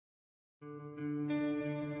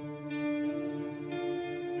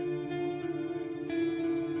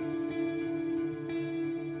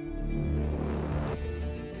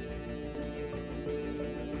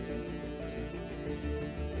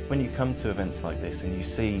you come to events like this and you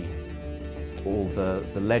see all the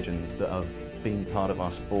legends that have been part of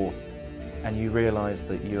our sport, and you realise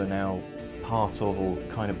that you are now part of, or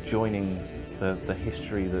kind of joining the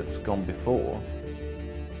history that's gone before.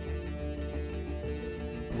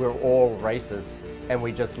 We're all racers and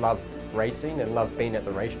we just love racing and love being at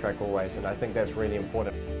the racetrack always, and I think that's really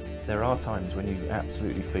important. There are times when you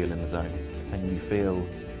absolutely feel in the zone and you feel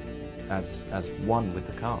as one with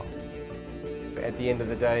the car. At the end of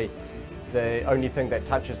the day, the only thing that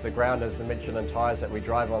touches the ground is the Michelin tyres that we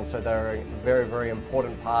drive on, so they're a very, very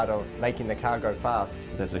important part of making the car go fast.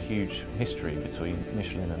 There's a huge history between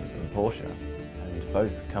Michelin and Porsche, and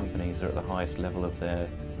both companies are at the highest level of their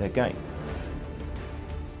game.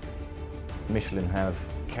 Michelin have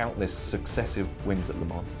countless successive wins at Le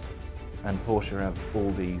Mans, and Porsche have all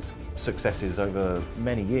these successes over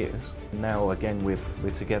many years. Now again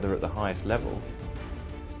we're together at the highest level.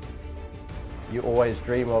 You always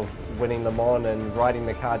dream of winning Le Mans and riding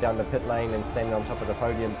the car down the pit lane and standing on top of the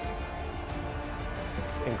podium.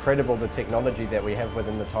 It's incredible the technology that we have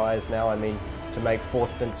within the tyres now. I mean, to make 4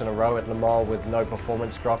 stints in a row at Le Mans with no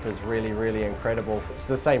performance drop is really, really incredible. It's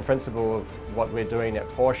the same principle of what we're doing at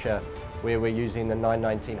Porsche, where we're using the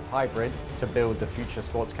 919 hybrid to build the future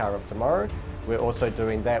sports car of tomorrow. We're also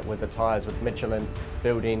doing that with the tyres, with Michelin,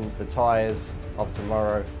 building the tyres of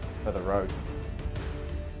tomorrow for the road.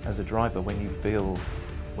 As a driver, when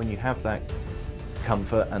you have that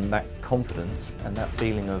comfort and that confidence and that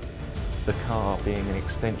feeling of the car being an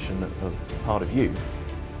extension of part of you,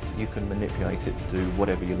 you can manipulate it to do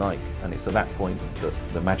whatever you like, and it's at that point that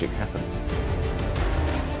the magic happens.